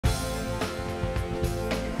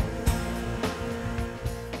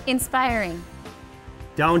Inspiring.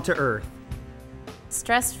 Down to earth.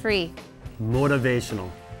 Stress-free. Motivational.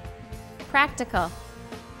 Practical.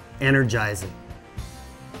 Energizing.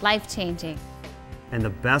 Life-changing. And the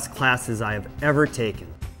best classes I have ever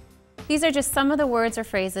taken. These are just some of the words or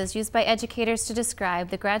phrases used by educators to describe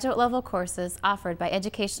the graduate level courses offered by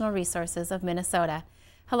Educational Resources of Minnesota.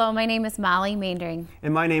 Hello, my name is Molly Meendering.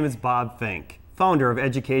 And my name is Bob Fink, founder of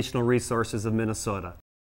Educational Resources of Minnesota.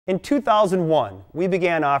 In 2001, we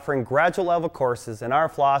began offering graduate level courses, and our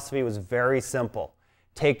philosophy was very simple.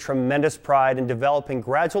 Take tremendous pride in developing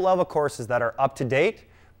graduate level courses that are up to date,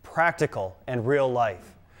 practical, and real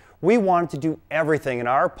life. We wanted to do everything in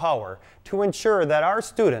our power to ensure that our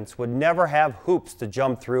students would never have hoops to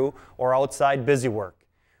jump through or outside busywork.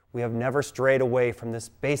 We have never strayed away from this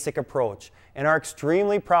basic approach and are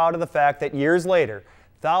extremely proud of the fact that years later,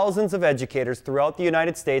 thousands of educators throughout the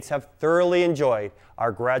United States have thoroughly enjoyed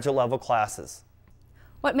our graduate level classes.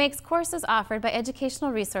 What makes courses offered by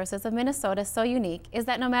Educational Resources of Minnesota so unique is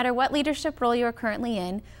that no matter what leadership role you are currently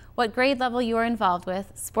in, what grade level you are involved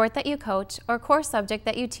with, sport that you coach, or core subject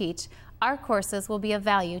that you teach, our courses will be of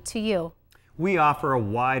value to you. We offer a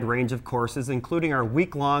wide range of courses, including our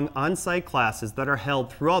week-long on-site classes that are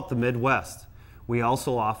held throughout the Midwest. We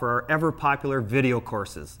also offer our ever-popular video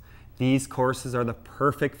courses. These courses are the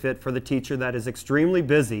perfect fit for the teacher that is extremely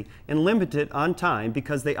busy and limited on time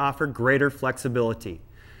because they offer greater flexibility.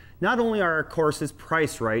 Not only are our courses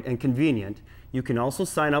priced right and convenient, you can also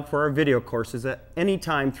sign up for our video courses at any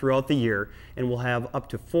time throughout the year and will have up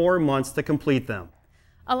to 4 months to complete them.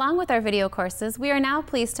 Along with our video courses, we are now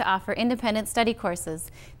pleased to offer independent study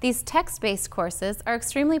courses. These text-based courses are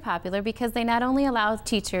extremely popular because they not only allow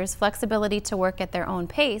teachers flexibility to work at their own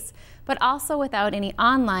pace, but also without any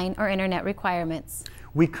online or internet requirements.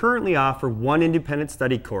 We currently offer one independent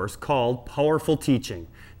study course called Powerful Teaching.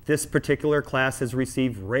 This particular class has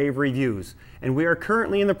received rave reviews, and we are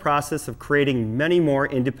currently in the process of creating many more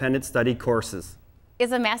independent study courses.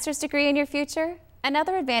 Is a master's degree in your future?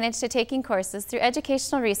 Another advantage to taking courses through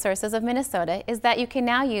Educational Resources of Minnesota is that you can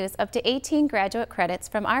now use up to 18 graduate credits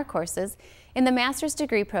from our courses in the master's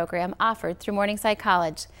degree program offered through Morningside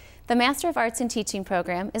College. The Master of Arts in Teaching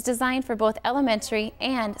program is designed for both elementary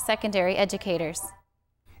and secondary educators.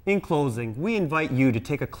 In closing, we invite you to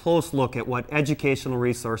take a close look at what Educational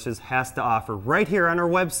Resources has to offer right here on our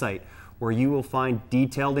website, where you will find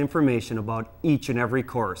detailed information about each and every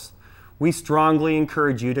course. We strongly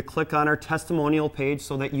encourage you to click on our testimonial page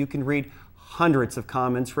so that you can read hundreds of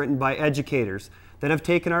comments written by educators that have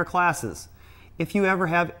taken our classes. If you ever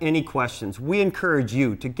have any questions, we encourage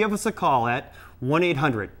you to give us a call at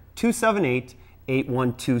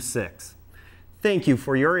 1-800-278-8126. Thank you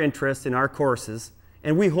for your interest in our courses,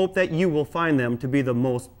 and we hope that you will find them to be the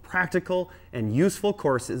most practical and useful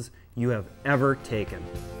courses you have ever taken.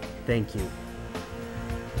 Thank you.